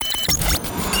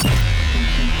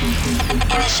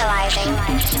Initializing.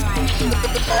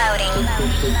 Loading.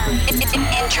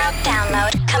 Intro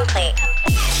download complete.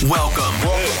 Welcome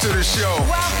to the show.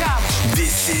 Welcome.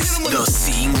 This is the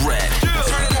Seeing Red.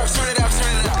 Turn it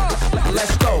up.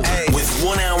 Let's go. With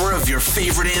 1 hour of your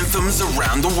favorite anthems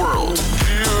around the world.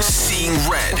 Seeing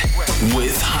Red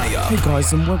with Hayup. Hey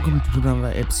guys, and welcome to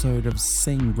another episode of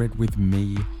Seeing Red with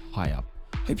me, Hayup.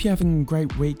 Hope you're having a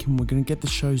great week, and we're going to get the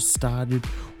show started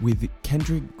with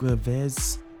Kendrick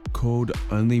Lamar's called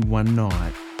Only One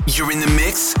Night. You're in the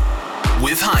mix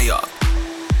with Hayup.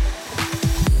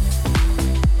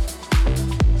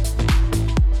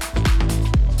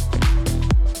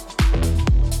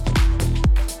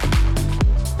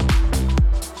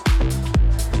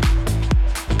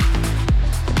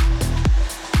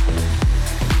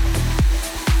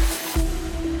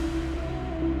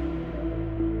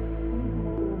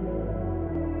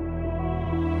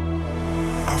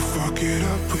 Get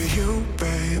up with you,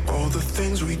 babe. All the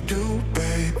things we do,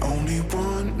 babe. Only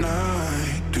one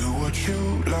night. Do what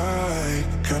you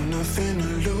like. Got nothing to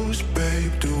lose,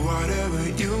 babe. Do whatever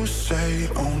you say.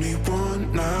 Only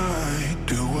one night.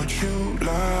 Do what you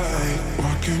like.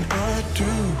 What can I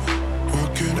do?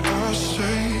 What can I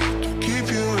say to keep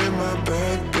you in my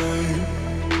bed, babe?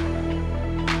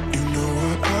 You know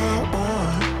what I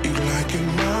want. You like it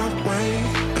my way.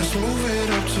 Let's move it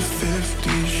up to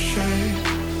 50 Shades.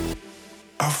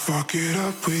 I'll fuck it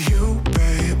up with you,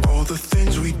 babe. All the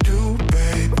things we do,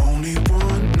 babe. Only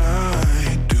one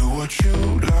night. Do what you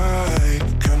like.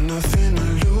 Got nothing to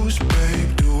lose,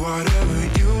 babe. Do whatever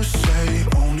you say.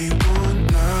 Only one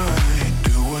night.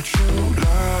 Do what you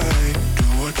like. Do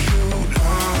what you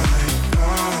like.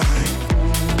 Like.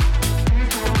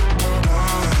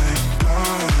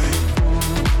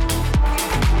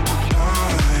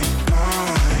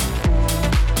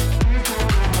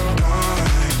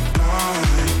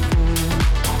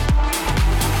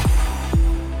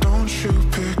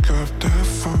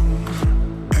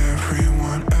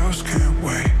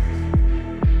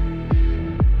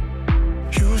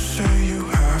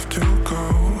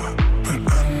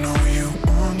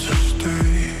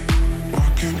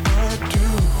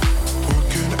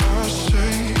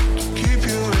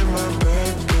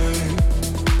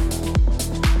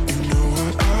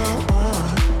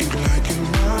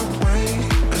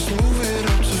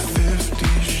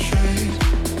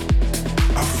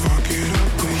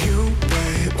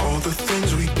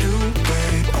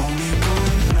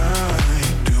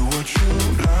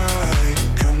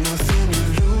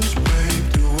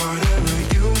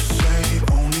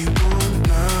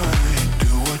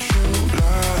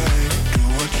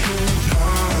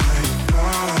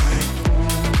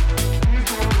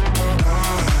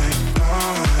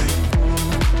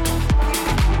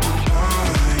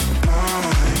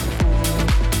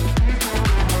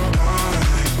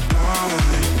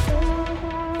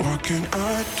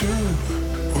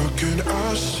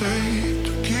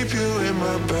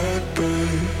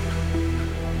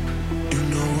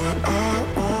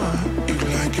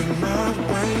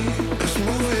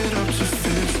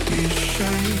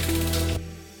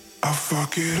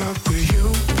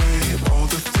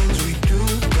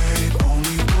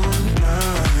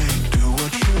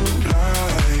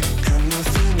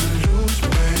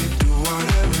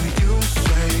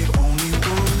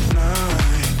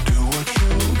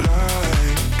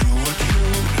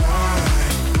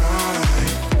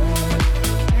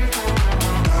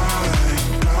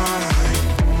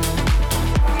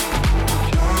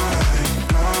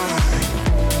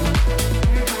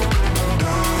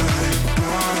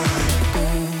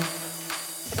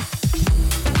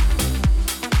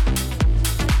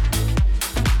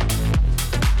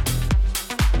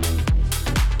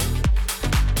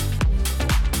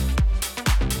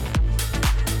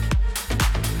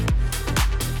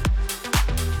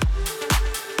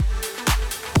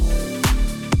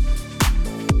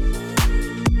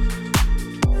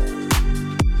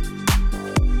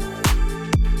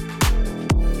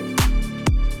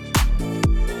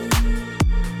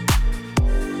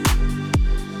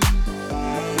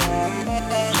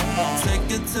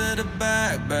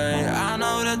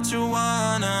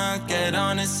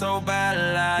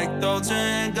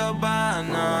 Dolce &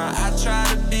 Gabbana.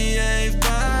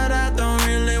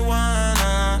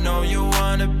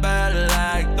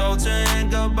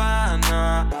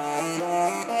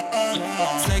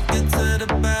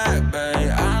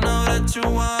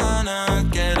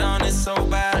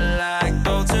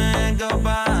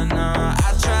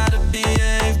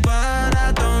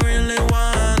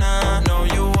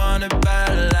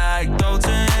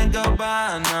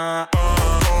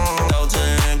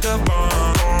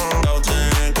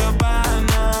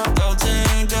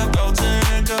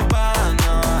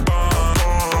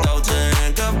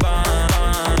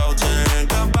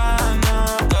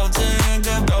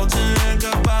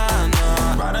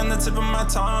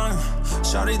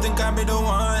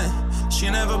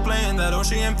 never playing that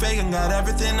ocean faking. Got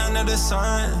everything under the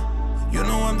sun. You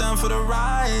know I'm down for the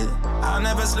ride. I'll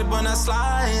never slip when I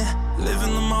slide. Live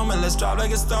in the moment, let's drive like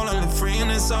it's stolen. Live free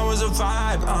and it's always a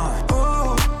vibe.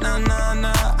 Ooh, nah, nah,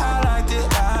 nah, I like it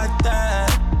like that.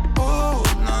 Ooh,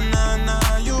 nah, nah,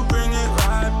 nah, you bring it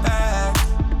right back.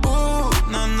 Ooh,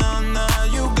 nah, nah, nah,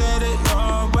 you get it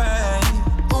your way.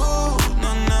 Ooh,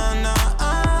 nah, nah, nah,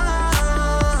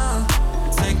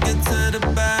 take it to the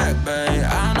back, babe.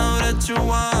 I know that you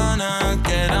wanna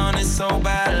get on it so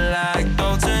bad, like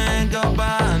Dolce &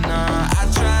 Gabbana. I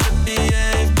try to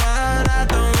behave, but I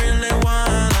don't really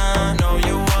wanna. Know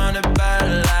you want it bad,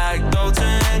 like Dolce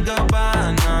 &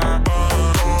 Gabbana.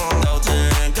 Dolce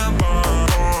 &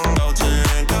 Gabbana, Dolce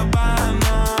 &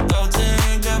 Gabbana, Dolce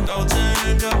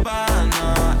 & Gabbana,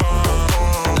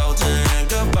 Dolce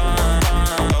 & Gabbana,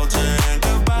 Dolce &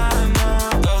 Gabbana,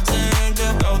 Dolce & Gabbana, Dolce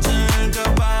 &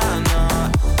 Gabbana,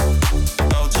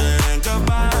 Dolce &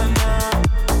 Gabbana.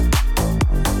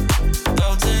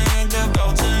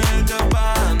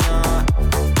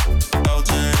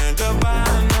 Dolce &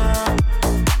 Gabbana,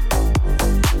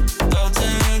 Dolce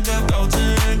 & Gabbana, Dolce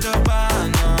 &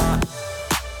 Gabbana.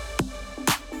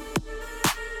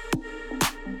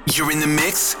 You're in the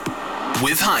mix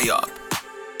with High Up.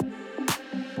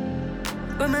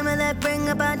 Remember that ring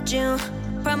about you,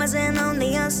 promising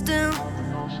only us two.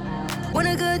 When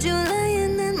I got you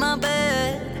lying in my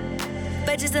bed,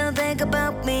 bet you still think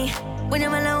about me when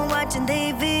you're alone watching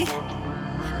TV.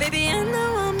 Baby, I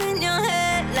know I'm in your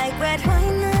head, like red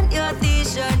wine on your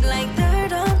t-shirt, like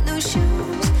dirt on new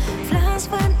shoes. Flies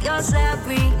when you're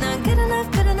sorry, not good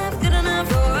enough, good enough, good enough.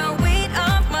 You're a weight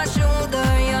off my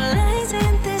shoulder, your lies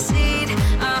in the seat.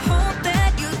 I hope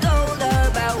that you told her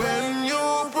about When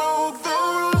you broke the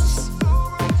rules,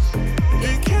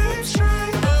 it came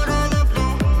straight out of the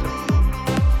blue.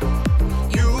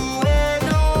 You had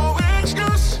no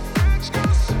excuse.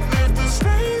 Let the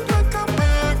stain look up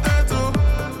at that door.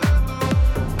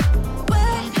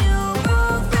 when you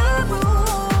broke the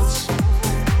rules.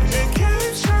 It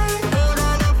came straight out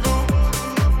of the blue.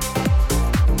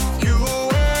 You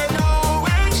had no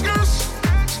excuse.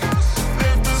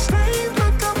 Let the stain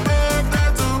look up at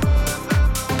that door.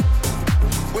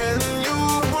 When you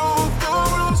broke the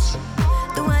rules.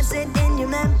 Do I sit in your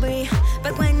memory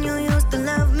back when you used to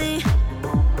love me?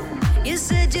 You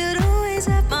said you'd always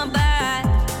have my back.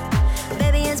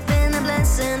 Baby, it's been a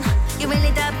blessing. You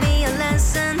really taught me a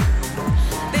lesson.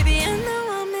 Baby, I know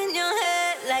I'm in your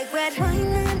head, like red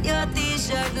wine on your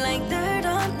t-shirt, like dirt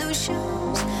on new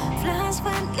shoes. Flies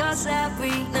when you're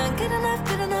sorry, not good enough,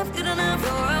 good enough, good enough.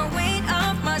 You're a weight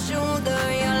off my shoulder,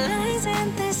 your lies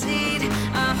in the seat.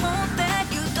 I hope that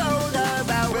you told her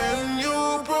about When you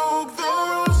broke the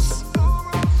rules,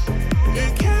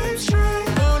 it came straight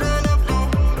out of the blue.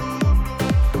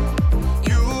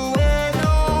 You had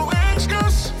no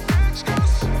excuse.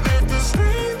 Let the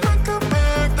stain look up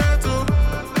at that door.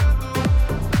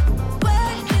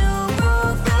 when you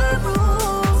broke the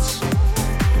rules.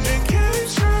 It came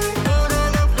straight out of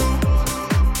the blue.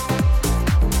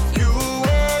 You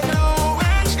had no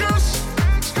excuse.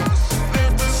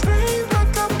 Let the stain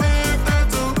look up at that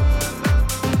door.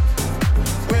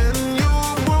 When you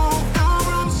broke the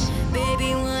rules. Baby,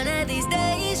 one of these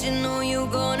days, you know you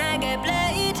gonna get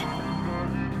played.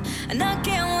 And I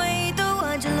can't wait to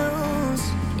watch you lose.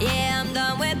 Yeah, I'm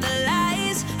done with the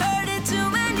lies. Heard it too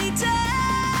many times.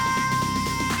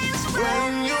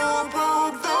 When you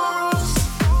broke the rules,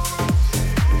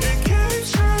 it came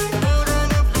straight out of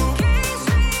the blue.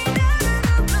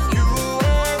 You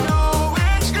had no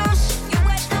excuse. You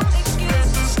had no Let excuse.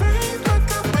 the stain look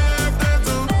up at that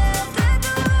door.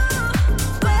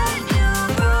 When you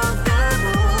broke the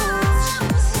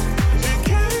rules. It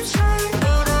came straight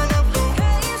out of the blue.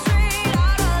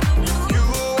 You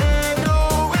had no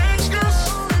excuse.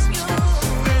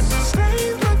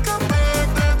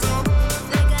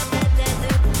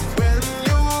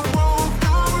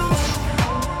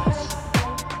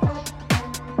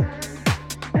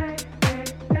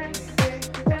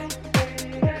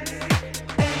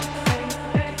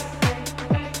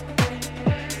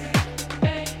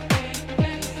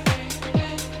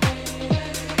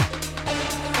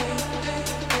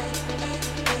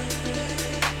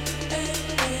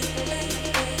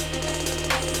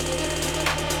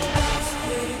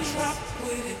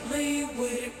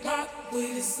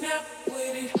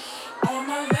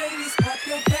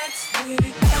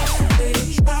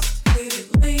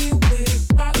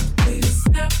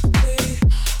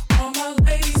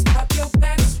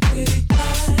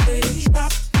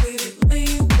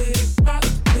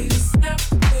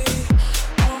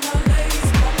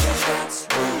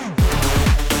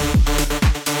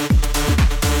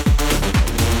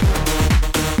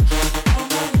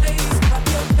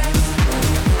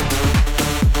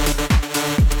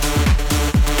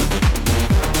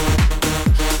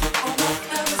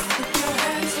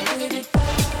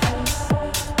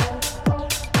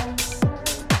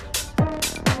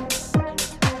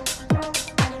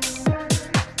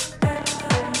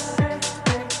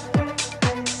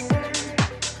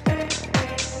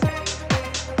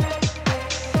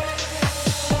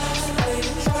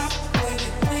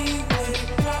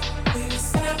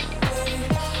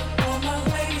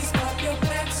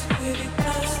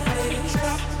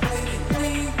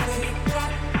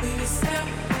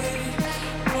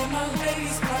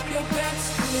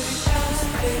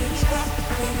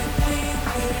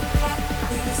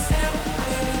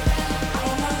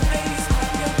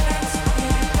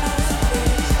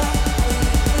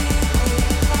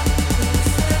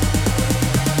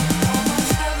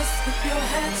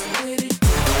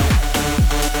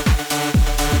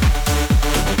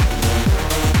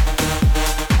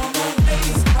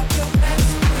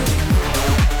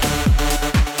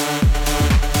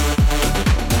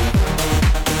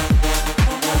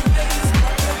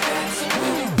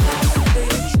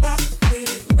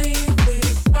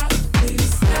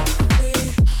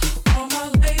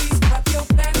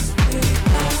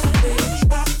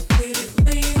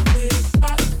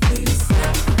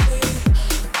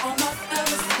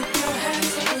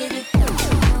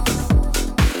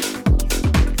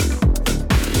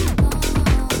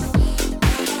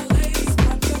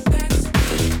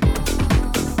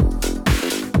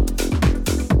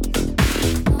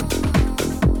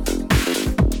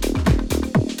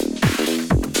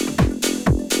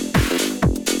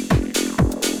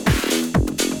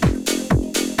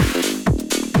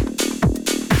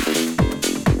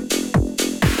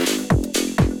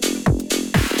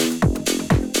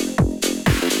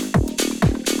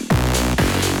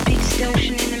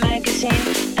 distortion in the magazine,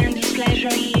 endless pleasure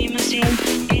limousine,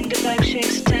 in the bike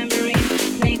shakes a tambourine,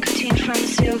 nicotine from a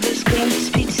silver screen,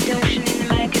 speed distortion in the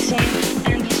magazine,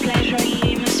 endless pleasure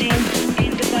limousine,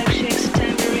 in the bike shakes a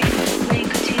tambourine,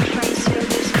 nicotine from a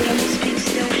silver screen, speed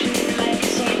distortion in the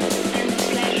magazine, endless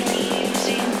pleasure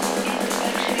limousine, in the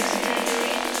bike shakes a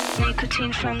tambourine,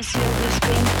 nicotine from a silver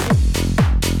screen.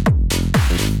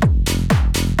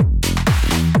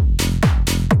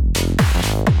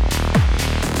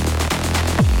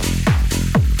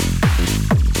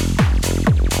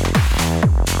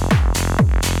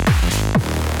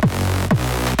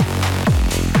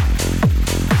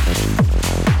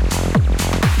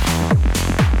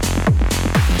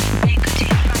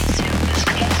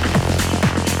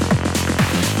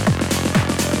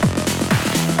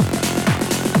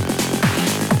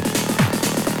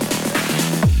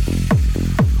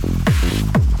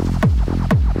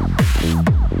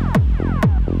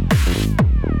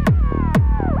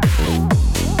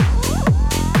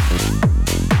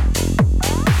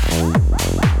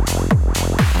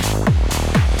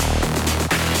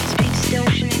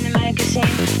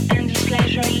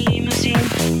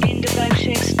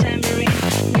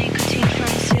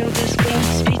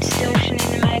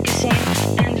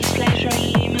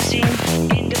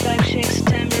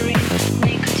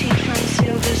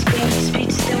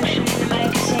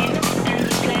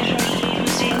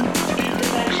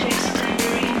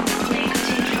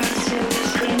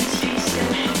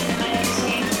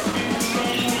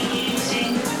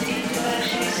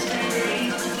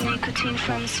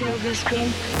 From silver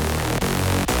screen.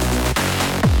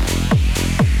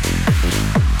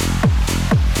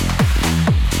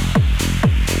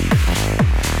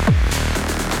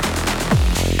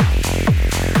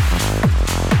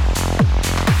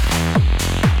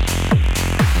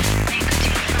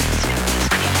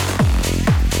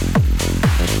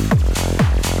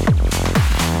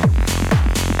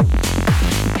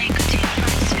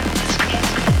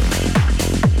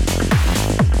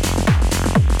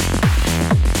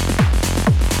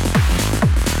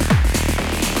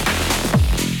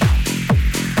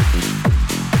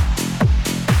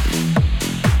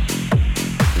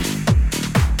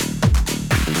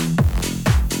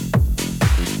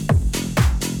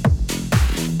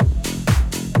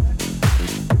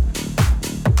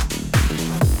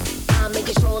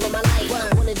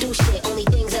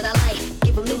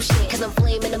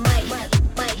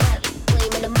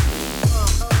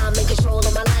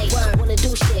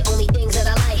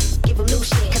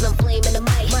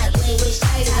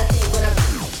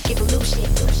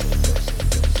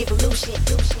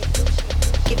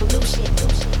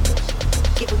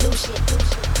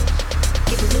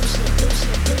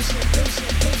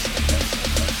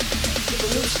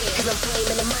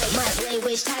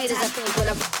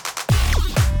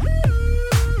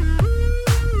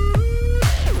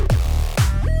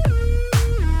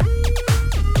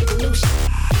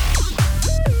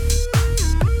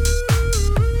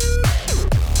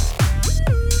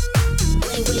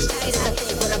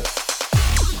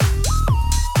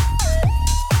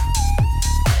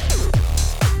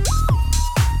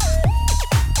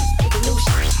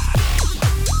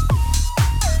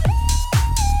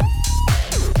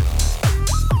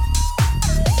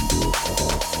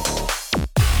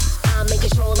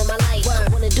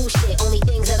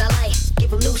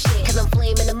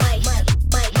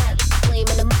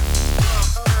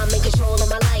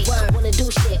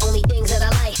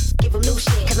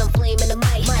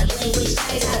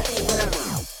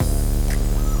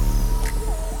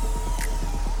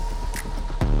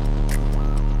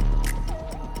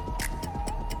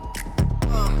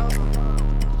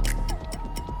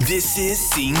 This is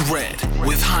Seeing Red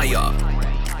with High Up.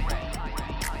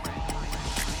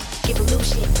 Give him new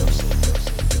shit.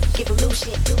 Give him new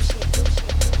shit. Give him new shit.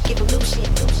 Give him new shit.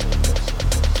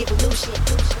 Give him new shit.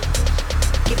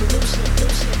 Give him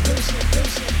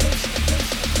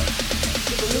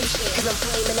new shit. Cause I'm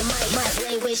flaming the mic. My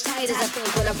language tight as I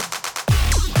think when I'm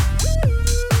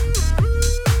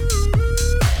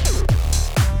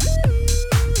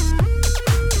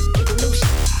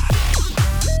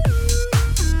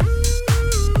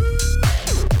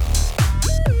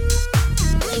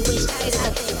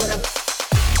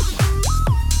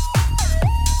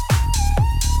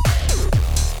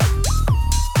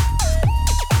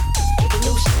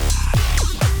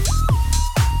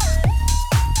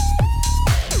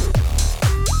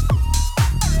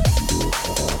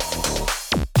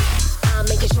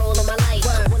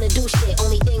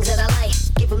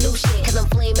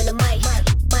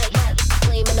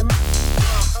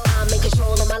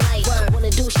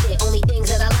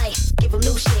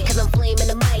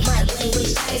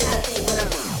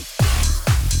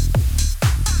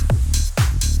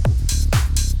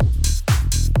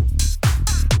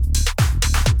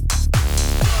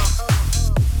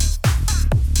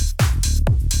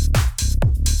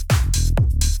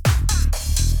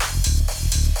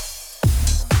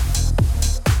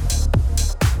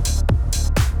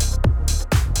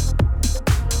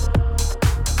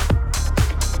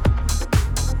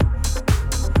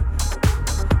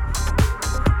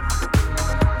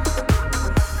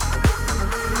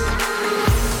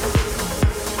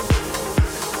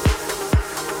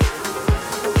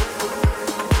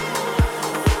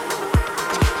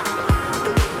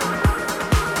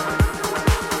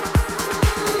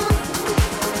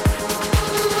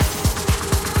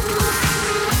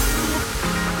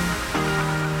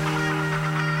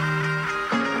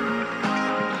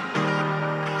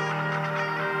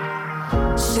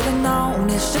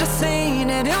Should've seen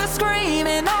it, you were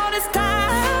screaming all this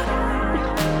time.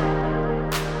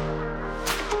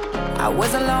 I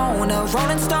was alone, a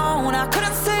rolling stone, I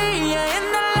couldn't see you in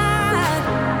the light.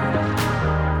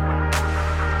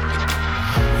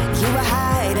 You were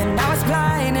hiding, I was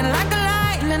blinding like the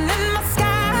lightning in my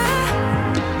sky.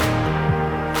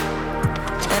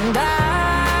 And I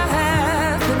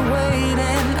have been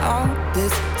waiting all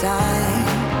this time.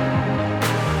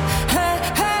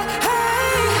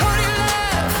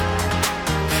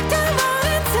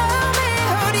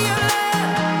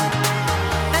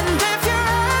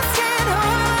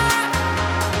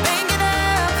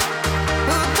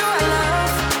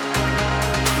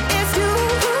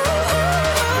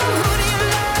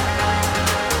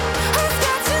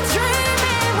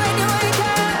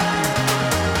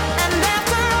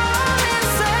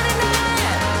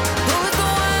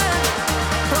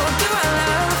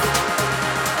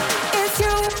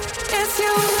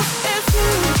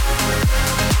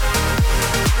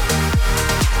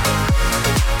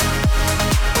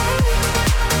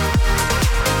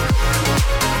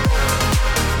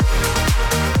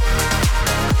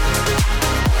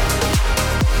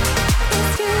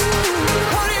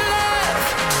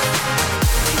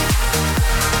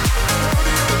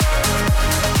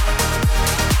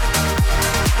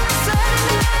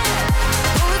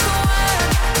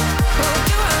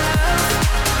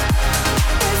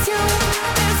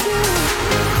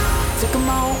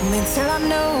 Till I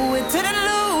knew it didn't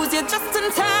lose you just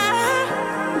in time.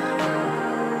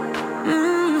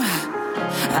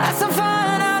 Had some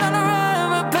fun out on the run,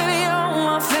 but baby, you're on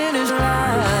my finish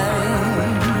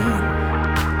line.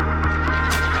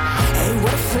 Hey,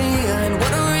 what a feeling,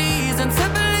 what a reason to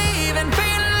believe in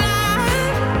being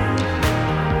alive.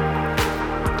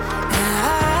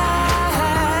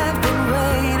 I've been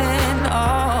waiting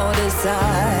all this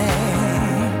time.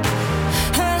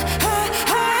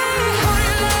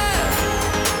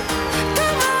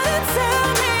 Tell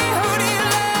me, who do you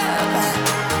love?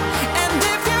 And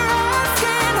if you're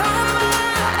asking, who am I?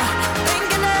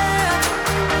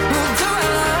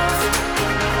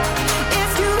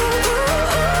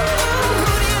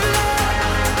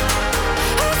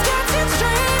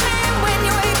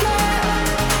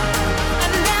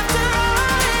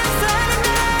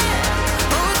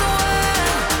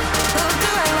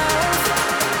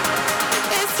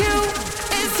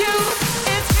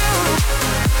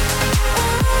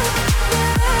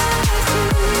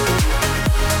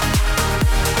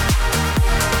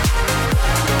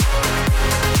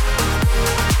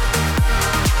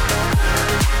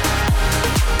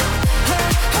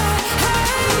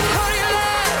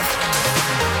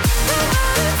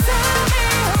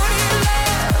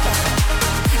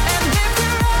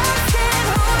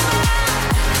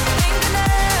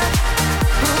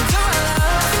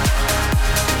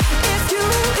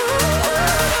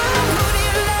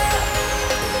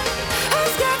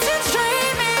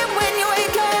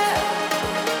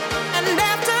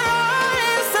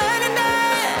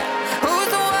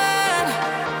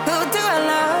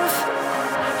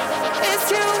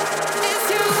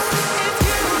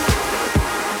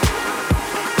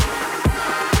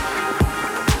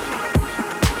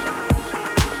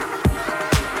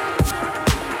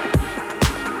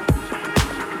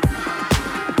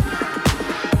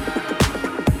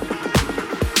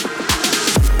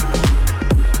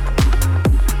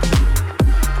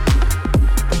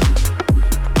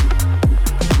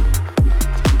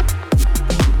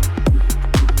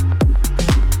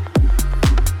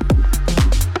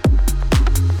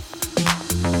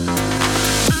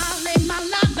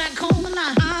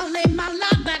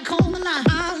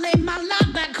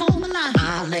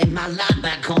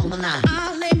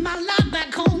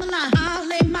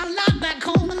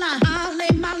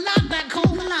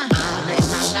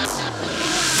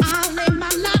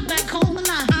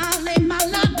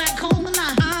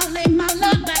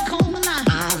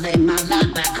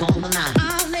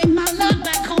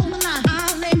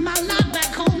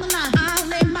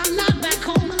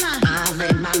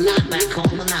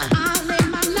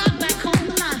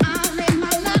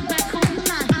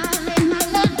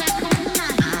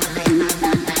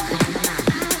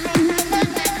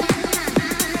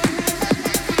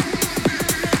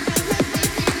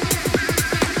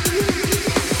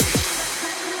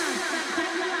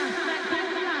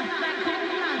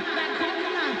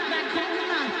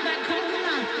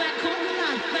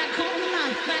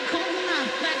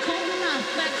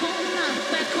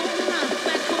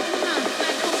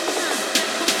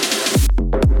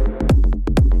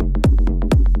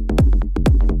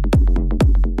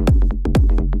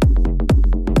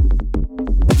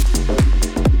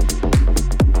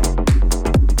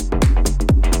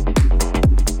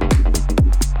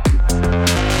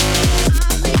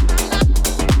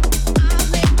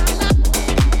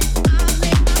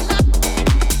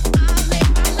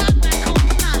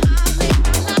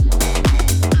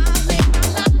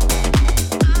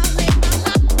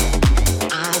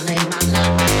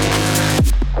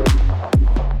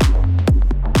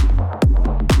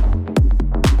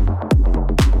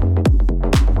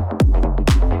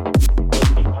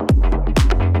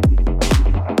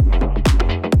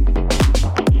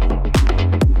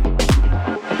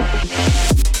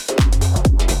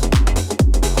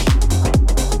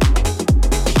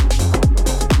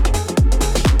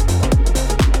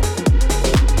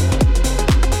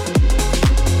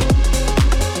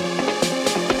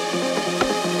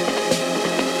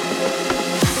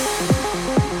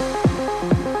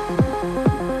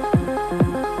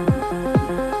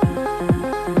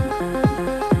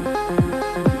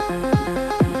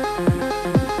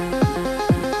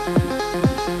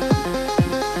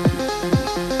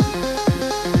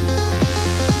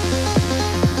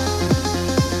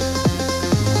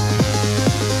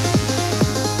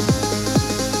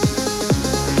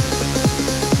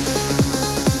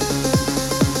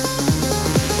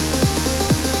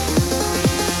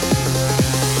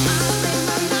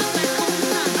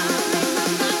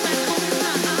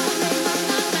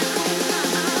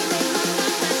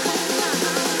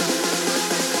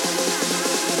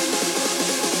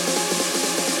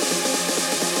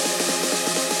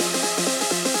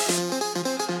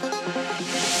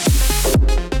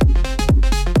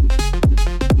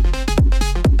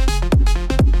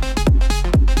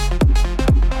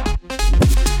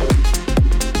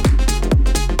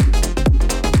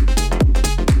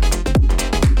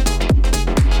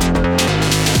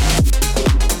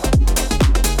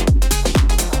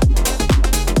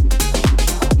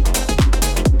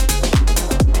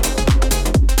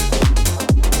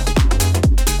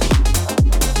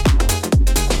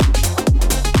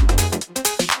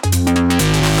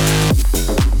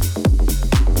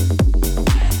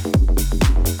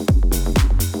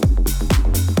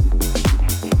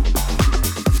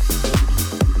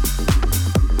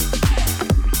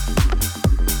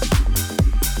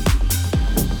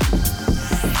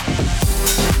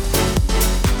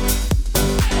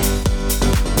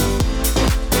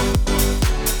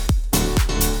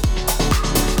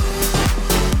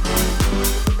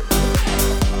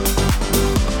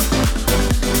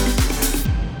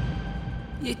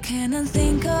 You cannot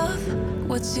think of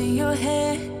what's in your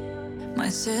head.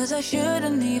 Mine says I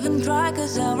shouldn't even try,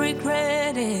 cause I'll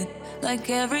regret it. Like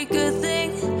every good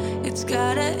thing, it's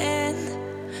gotta end.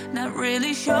 Not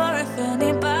really sure if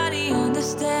anybody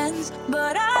understands,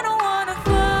 but I don't wanna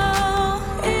fall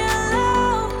in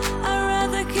love. I'd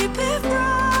rather keep it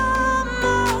from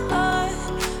my heart.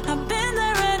 I've been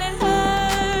there and it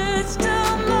hurts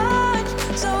too much,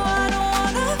 so I don't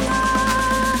wanna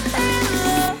fall in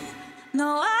love. No,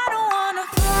 I don't wanna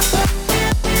fall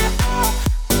in love.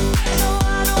 So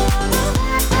I don't wanna.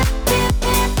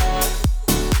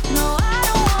 No, I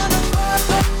don't wanna fall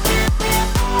in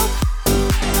love.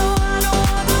 So I don't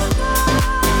wanna fall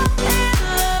in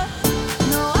love.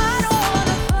 No, I don't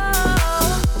wanna fall.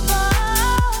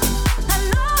 I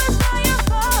know it's not your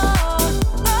fault,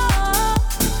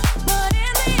 but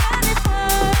in the end it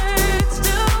hurts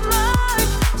too much,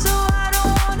 so I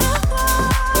don't wanna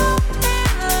fall in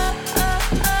love.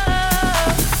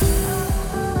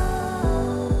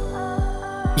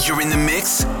 You're in the mix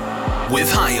with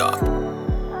High Up.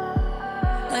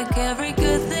 Like every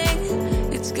good thing,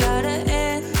 it's gotta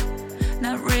end.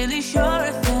 Not really sure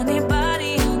if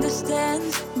anybody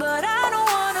understands, but I don't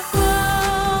wanna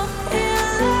fall in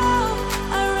love.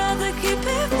 I'd rather keep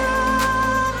it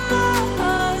from my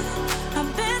heart.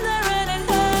 I've been there and it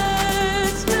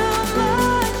hurts too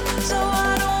much, so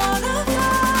I don't wanna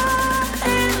fall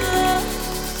in love.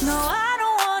 No, I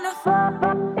don't wanna fall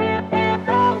in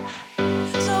love.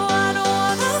 So I don't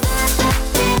wanna.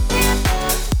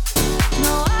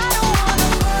 No, I don't wanna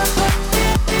fall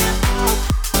in love.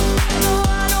 No,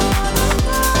 I don't wanna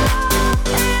fall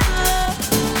in love.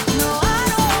 No, I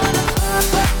don't wanna fall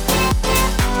in love.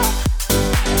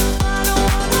 I don't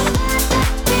wanna.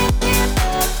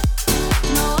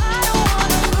 No, I don't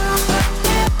wanna fall in love. No, I don't wanna fall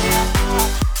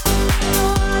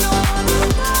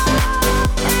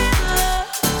in love.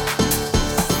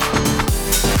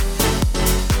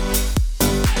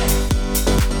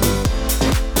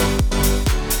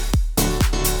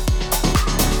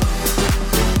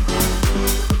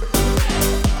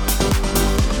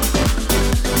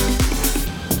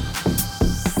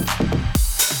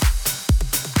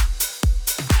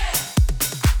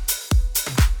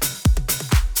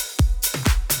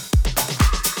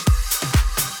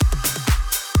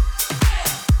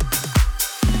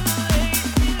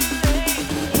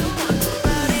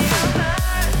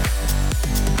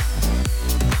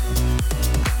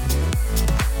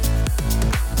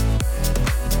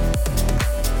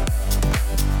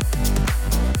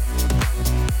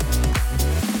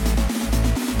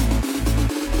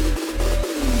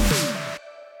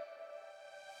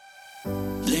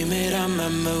 Blame it on my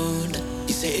mood.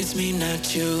 You say it's me,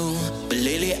 not you. But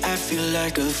lately I feel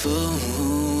like a fool.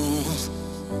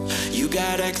 You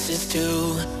got access to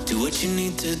do what you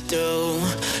need to do.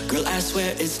 Girl, I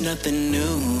swear it's nothing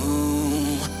new.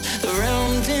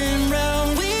 Round and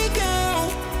round we go.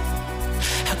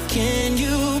 How can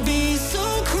you be so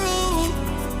cruel?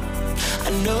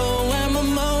 I know I'm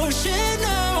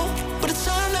emotional, but it's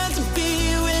hard not to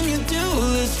be when you do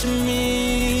this to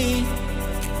me.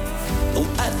 Oh,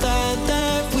 I thought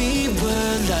that we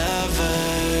were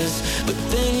lovers, but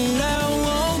then I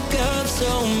woke up so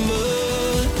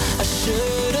moved. I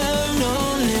should have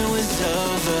known it was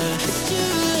over. It's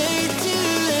too late, too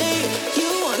late. You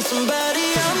want somebody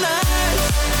I'm not.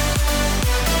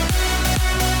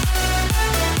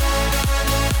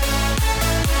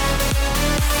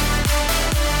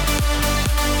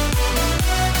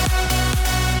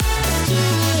 It's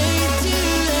too late, too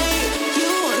late. You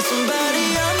want somebody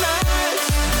I'm not.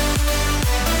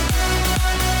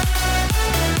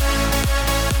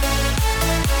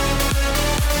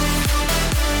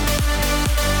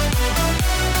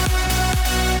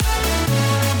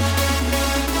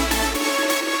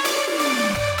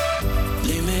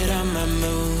 Blame it on my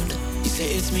mood. You say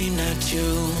it's me, not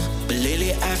you. But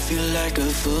lately I feel like a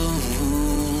fool.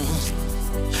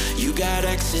 You got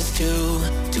access to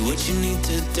do what you need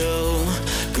to do.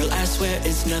 Girl, I swear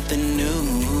it's nothing new.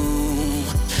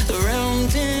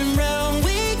 Round and round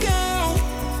we go.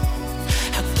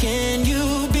 How can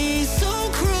you be so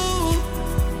cruel?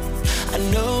 I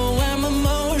know I'm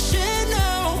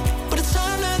emotional, but it's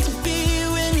hard not to be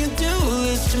when you do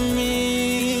this to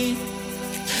me.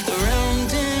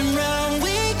 Round and round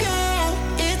we go.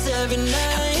 It's every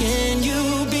night. How can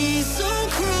you be so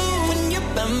cruel when you're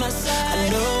by my side? I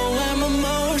know I'm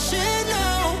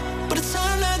emotional, but it's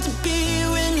hard not to be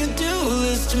when you do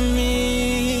this to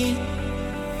me.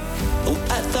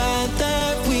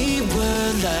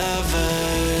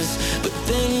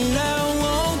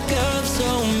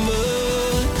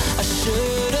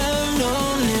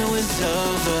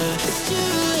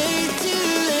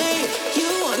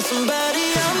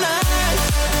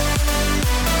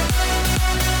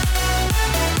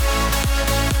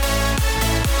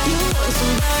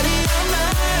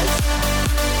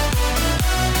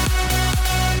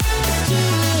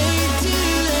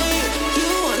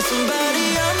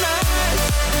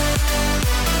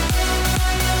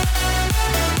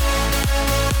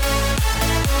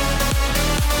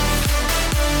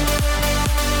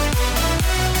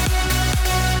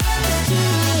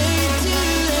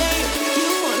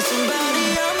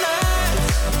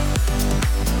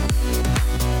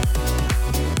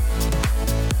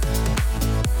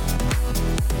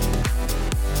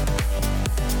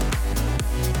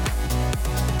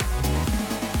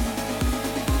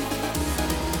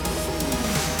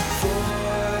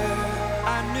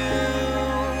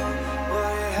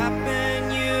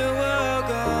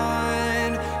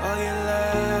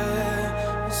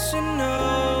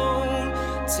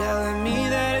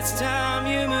 it's time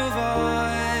you move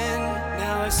on.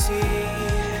 Now I see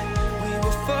we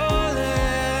were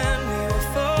falling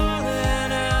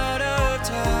out of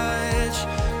touch.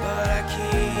 But I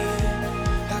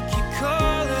keep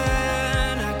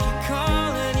calling,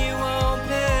 you won't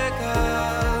pick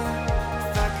up.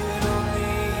 If I could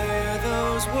only hear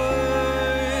those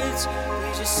words,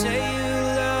 please just say you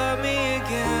love me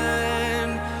again.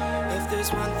 If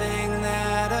there's one thing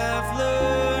that I've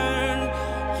learned,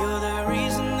 you're the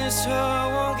reason this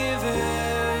heart won't give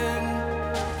in.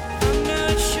 I'm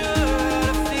not sure how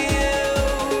to feel,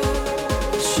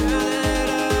 but sure that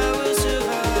I will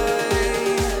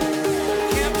survive.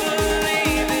 Can't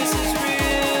believe this is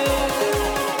real.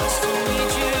 I still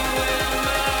need you in my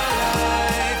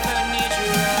life. I need you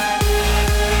right now.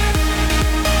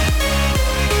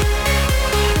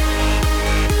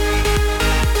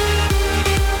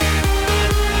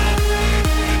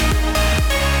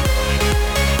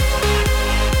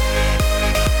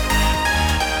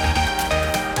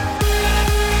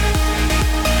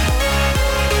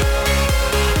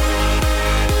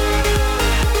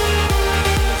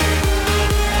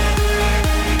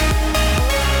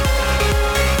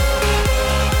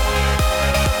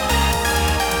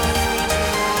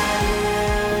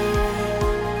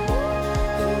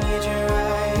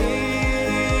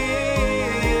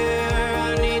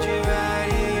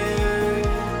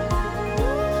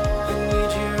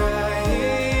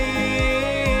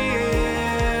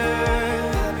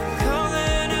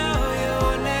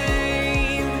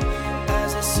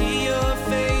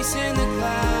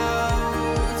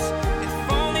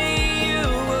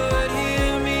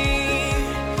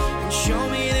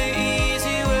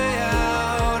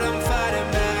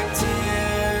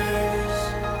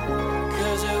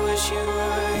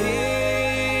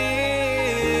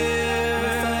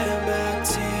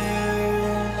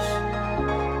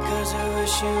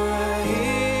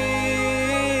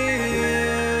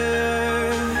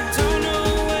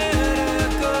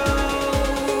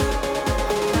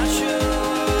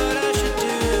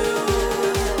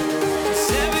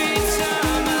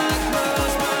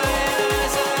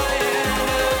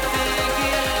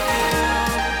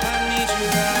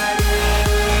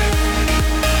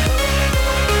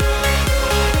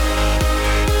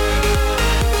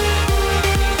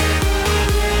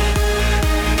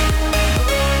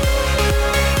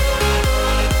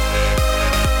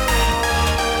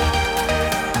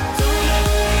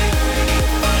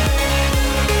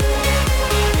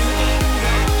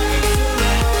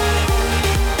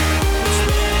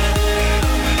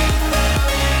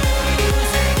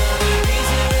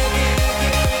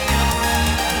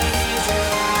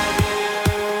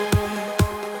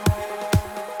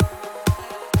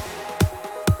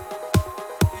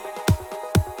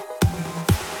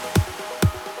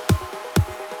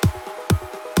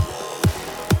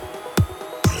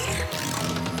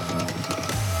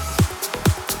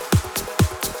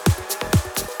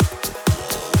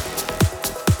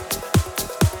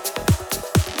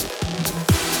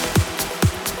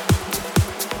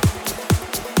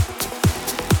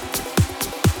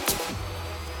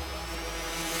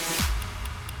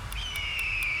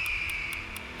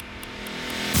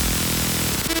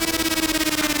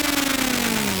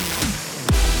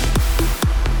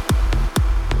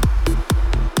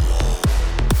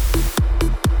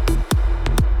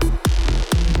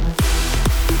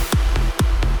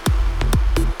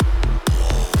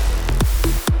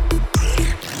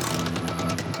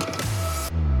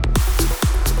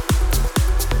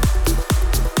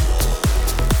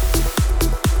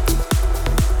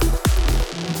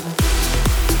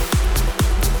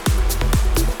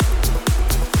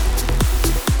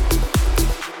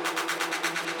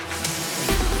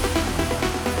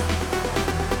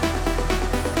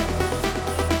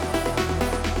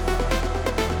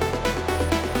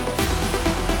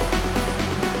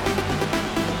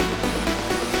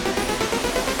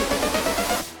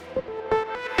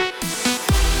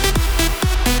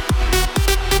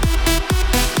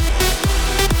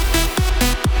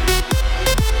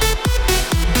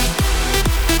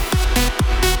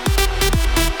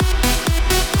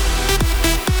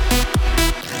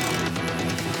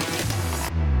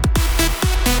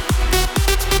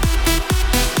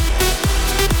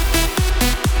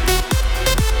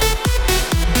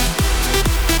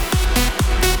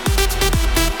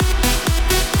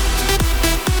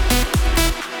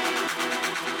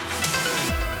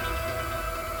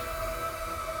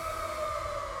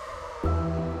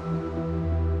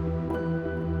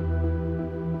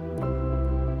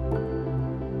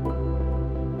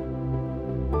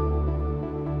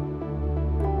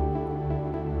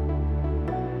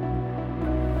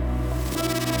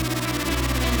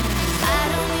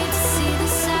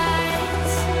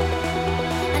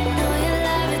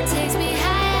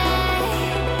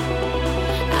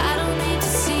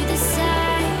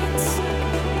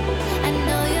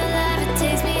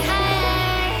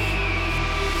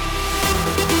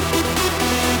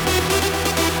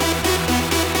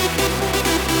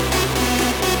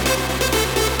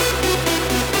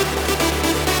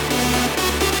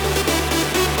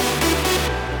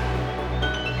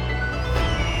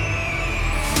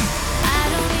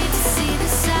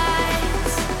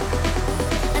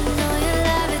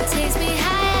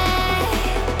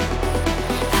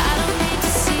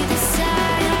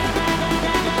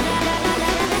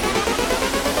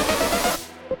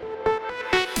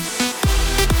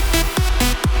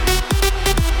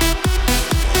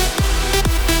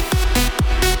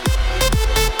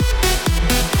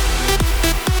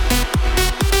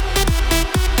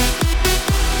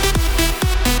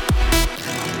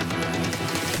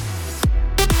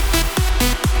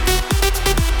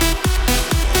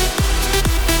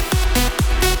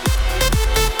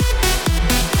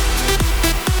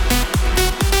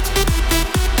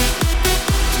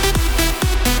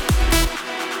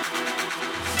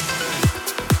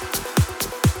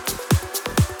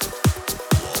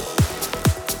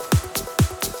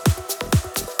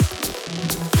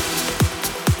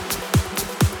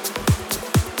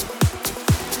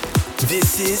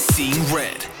 is Seeing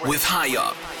Red with High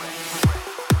Up.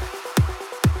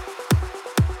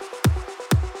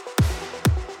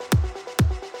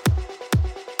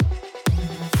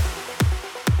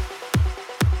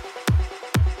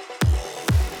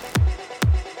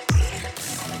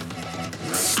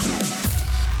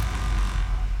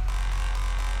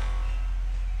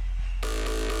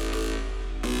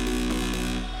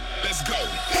 Let's go.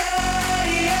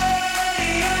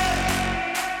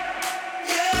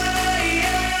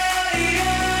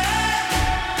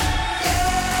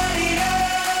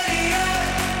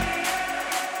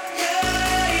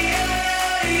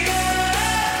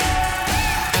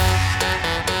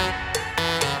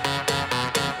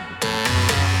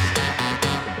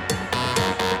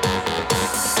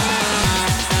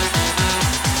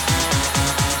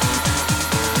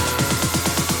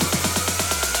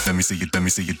 Let me see you, let me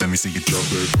see you, let me see you drop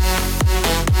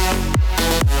it.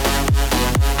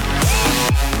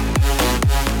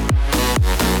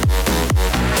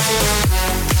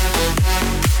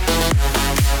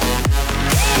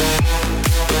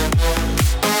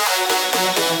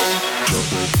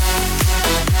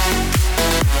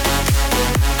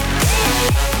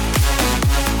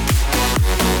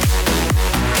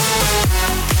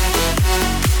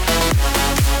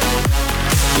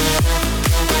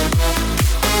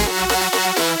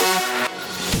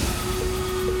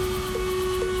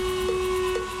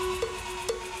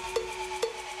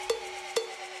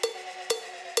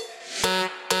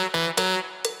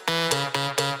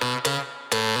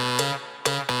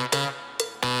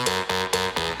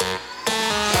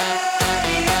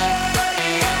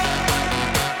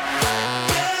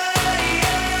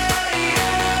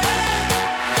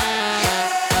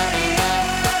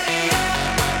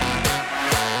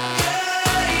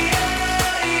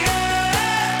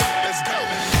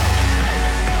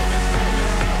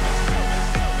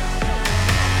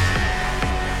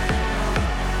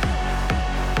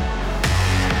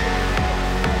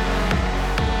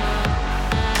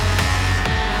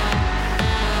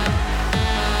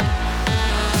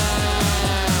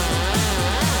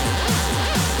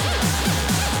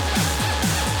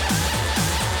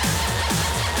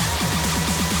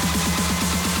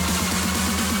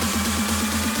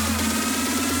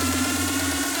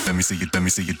 Let me see you, let me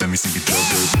see you, let me see you drop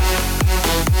it.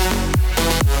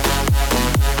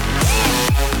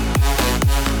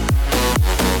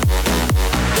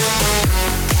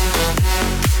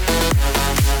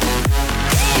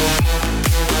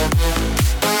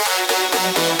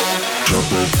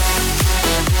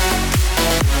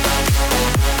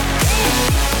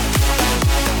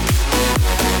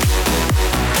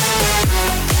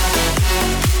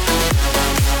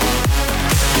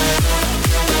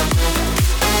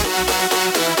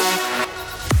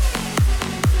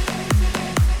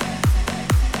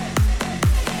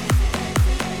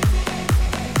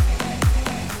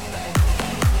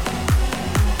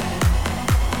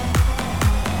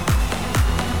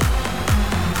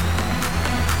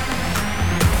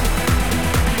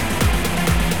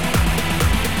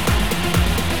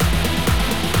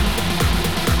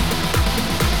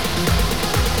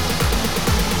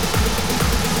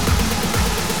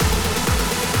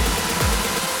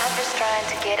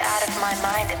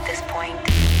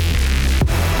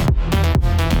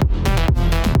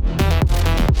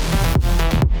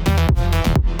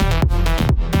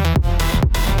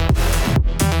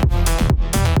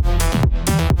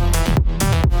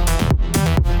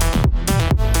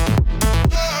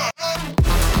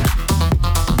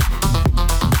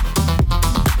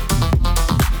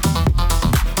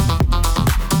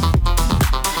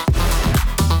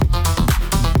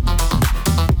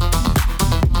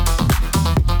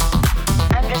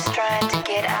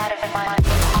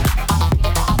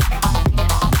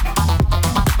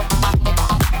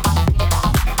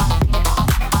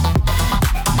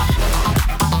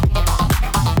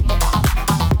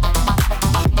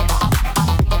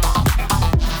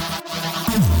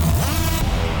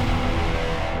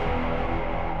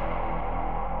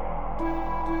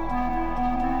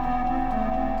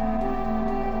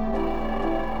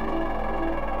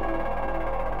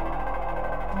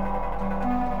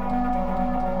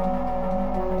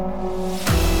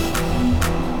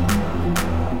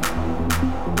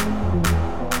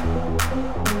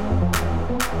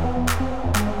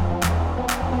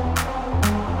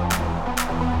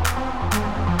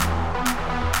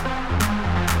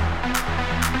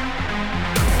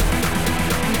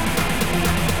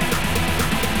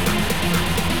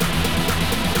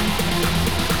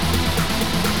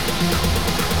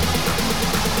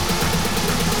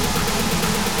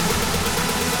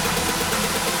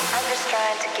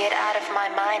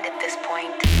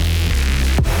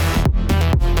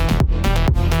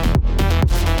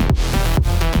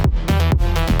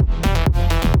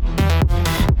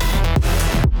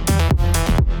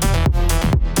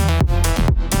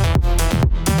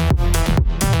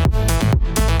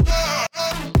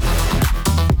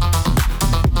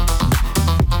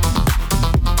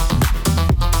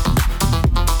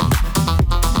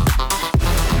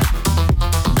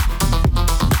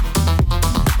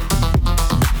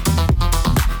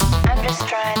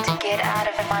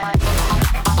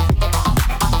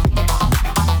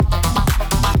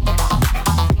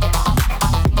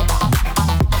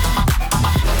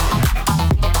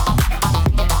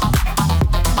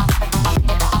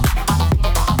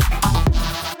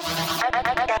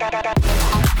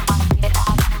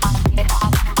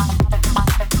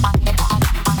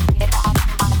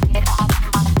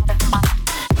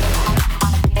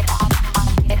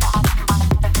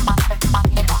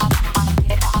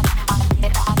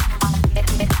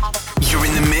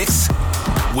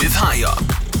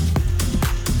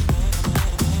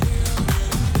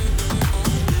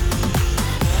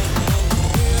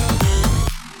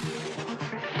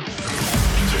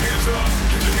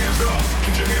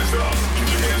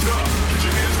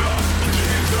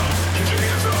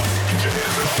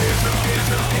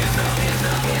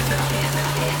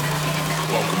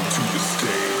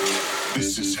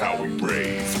 how we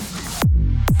rave.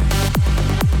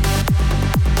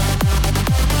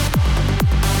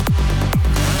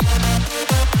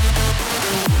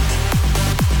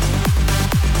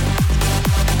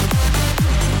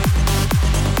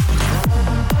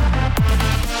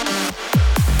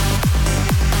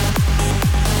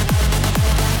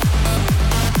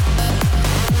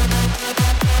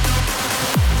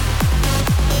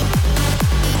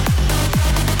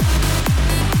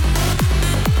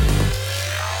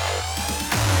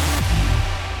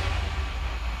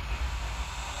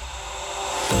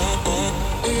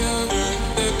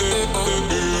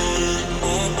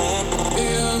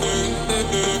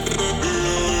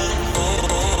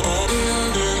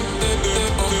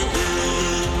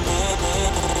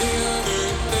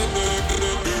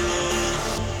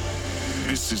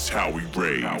 This is how we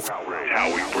rave.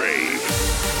 How we rave.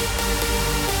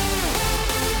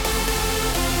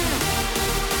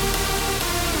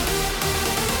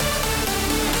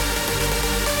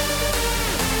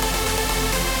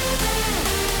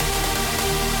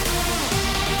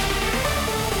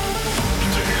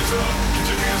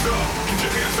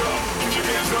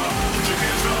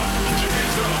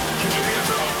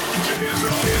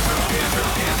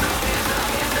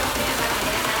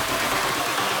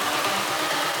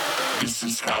 This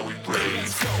is how we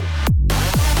rave.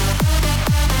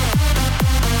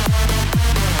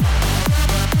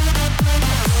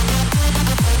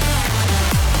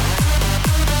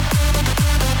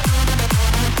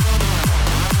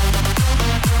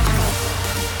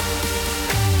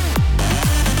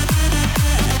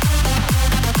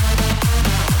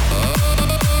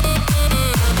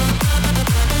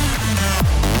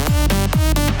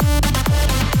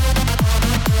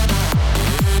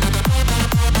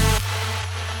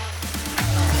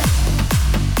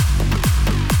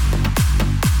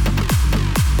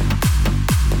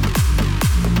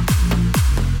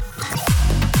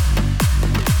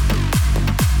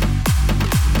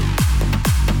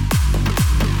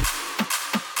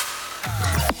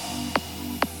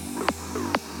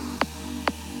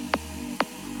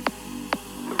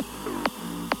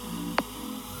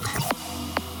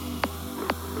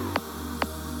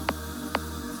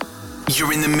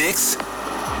 You're in the mix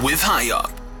with High Up.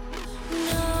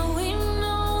 Now we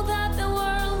know that the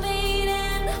world made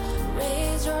end.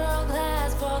 Raise your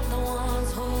glass for the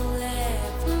ones who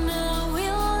left. Now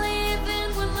we're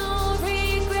living with no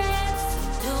regrets.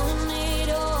 Doing it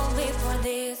all before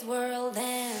this world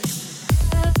ends.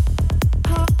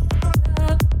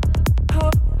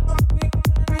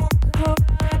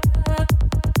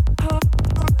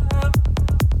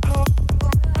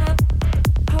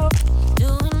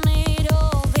 Doing it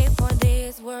all before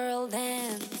this world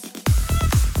ends.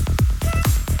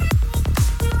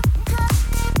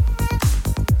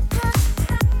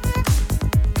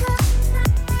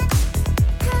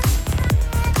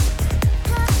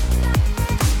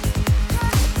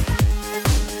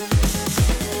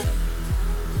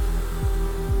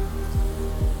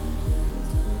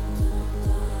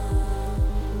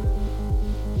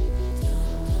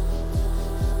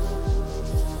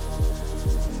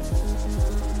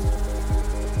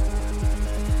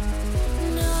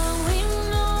 Now we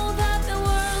know that the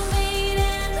world made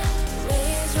end.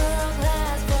 Raise your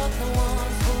glass for the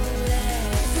ones who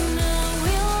left. Now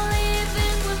we're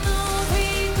living with no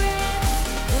regrets.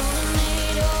 Doing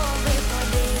it all before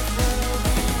this world ends.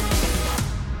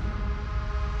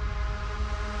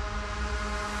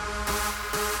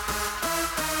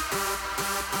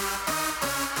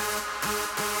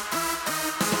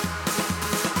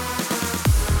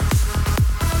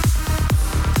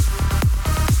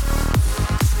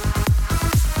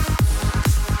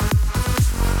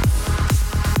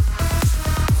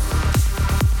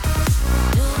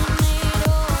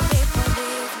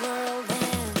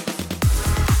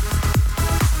 Doing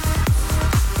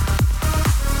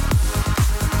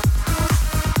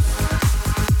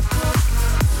it all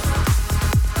before this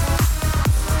world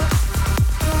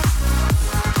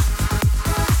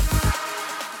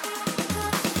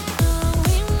ends. Now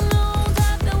we know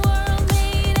that the world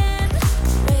made end.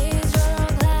 Raise your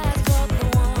glass for the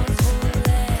ones who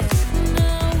left.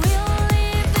 Now we're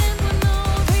living with no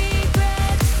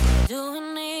regrets.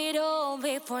 Doing it all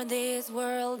before this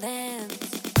world ends.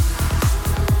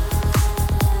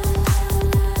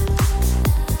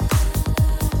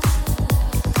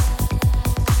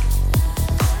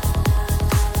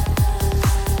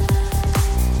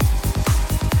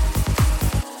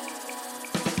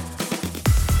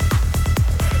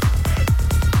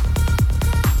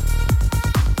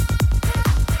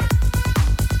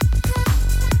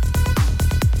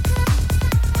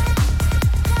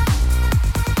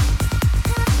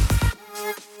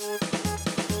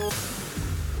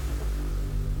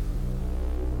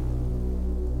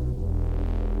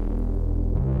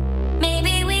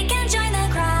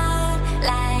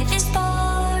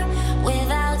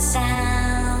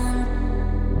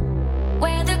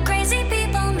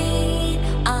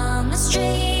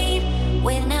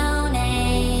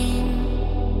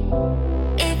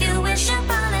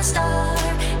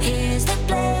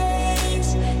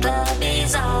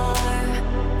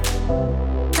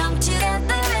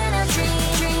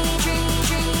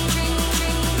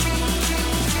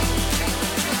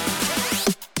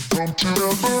 Come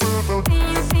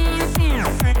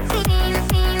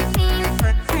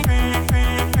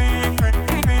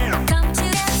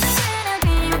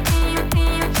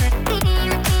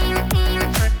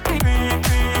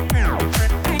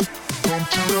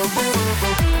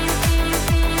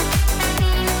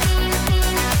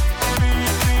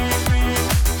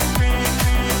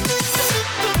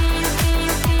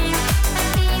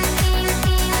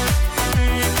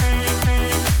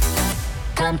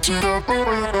to the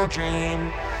burrito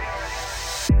dream.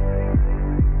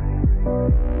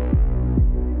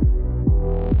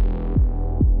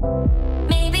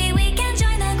 Maybe we can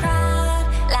join the crowd.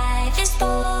 Life is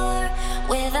poor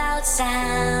without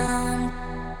sound.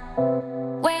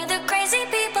 Where the crazy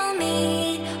people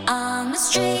meet on the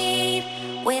street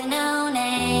with no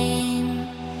name.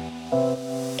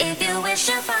 If you wish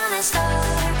upon a star,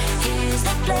 here's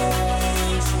the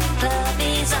place. Club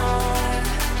Bizarre.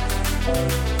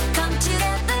 Come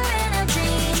together in a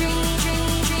dream, dream,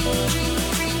 dream, dream, dream,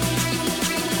 dream,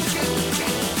 dream,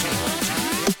 dream,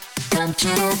 dream. Come to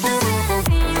the burrito.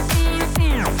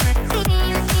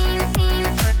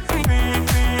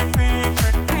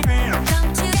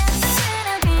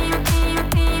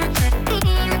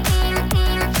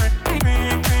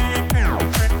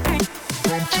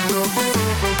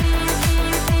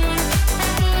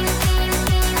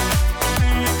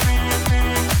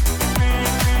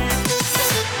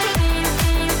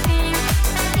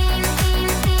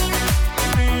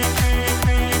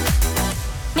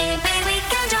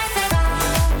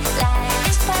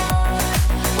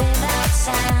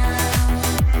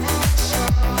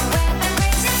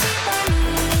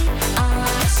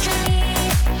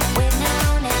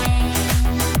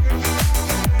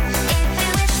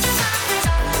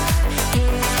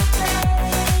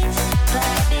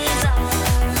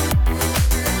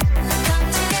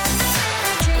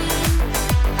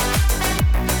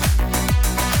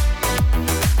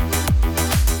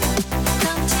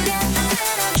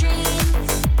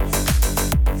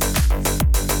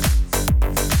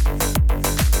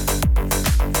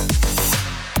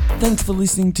 Thanks for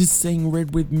listening to Seeing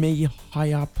Red with me,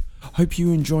 High Up. Hope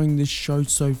you're enjoying this show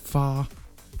so far.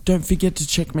 Don't forget to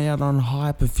check me out on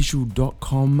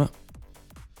highupofficial.com.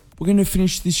 We're going to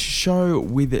finish this show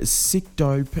with Sick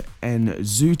Dope and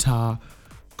Zutar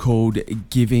called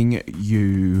Giving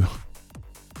You.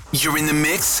 You're in the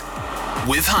mix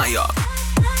with High Up.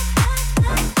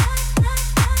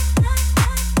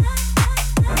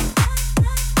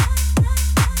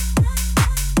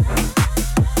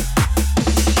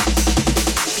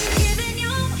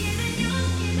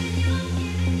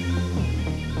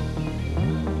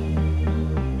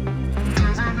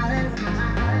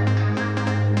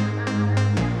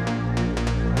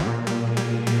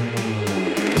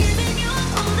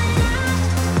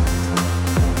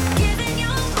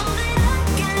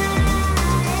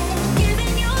 Give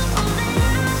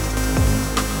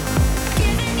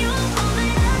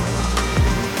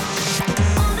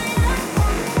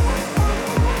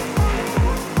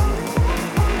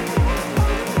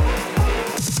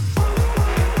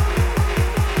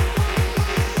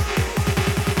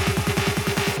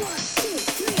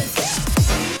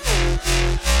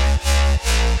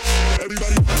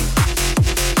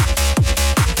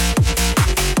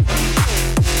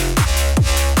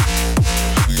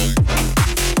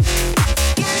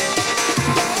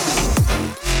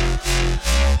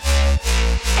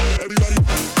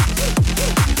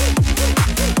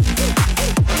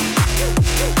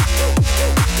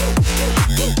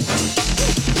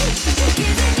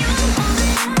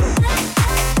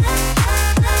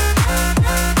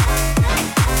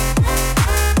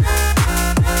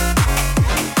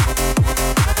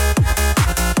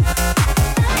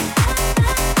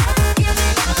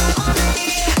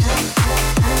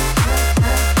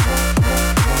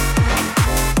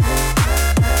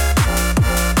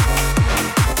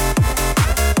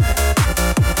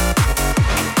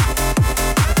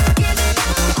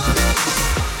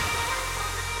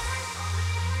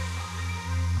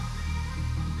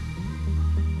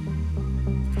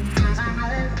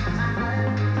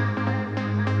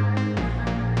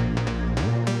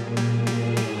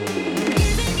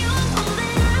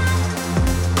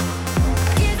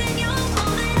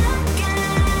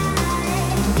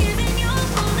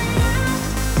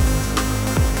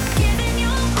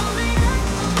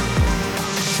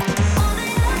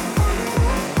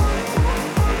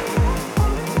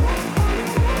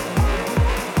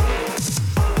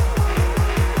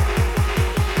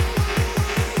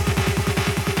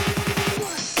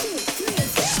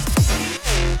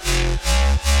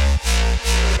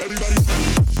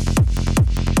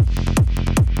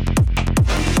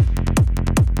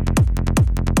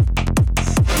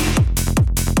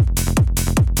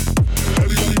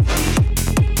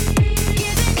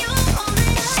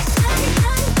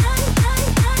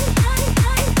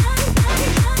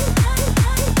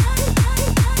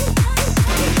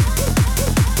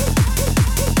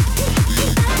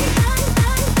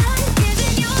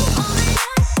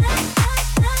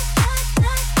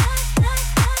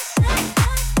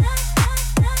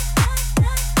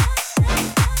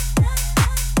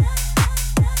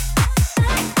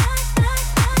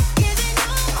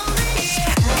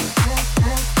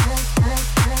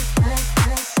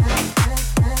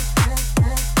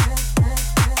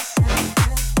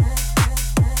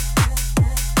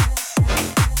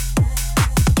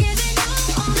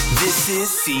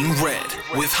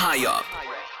with High Up.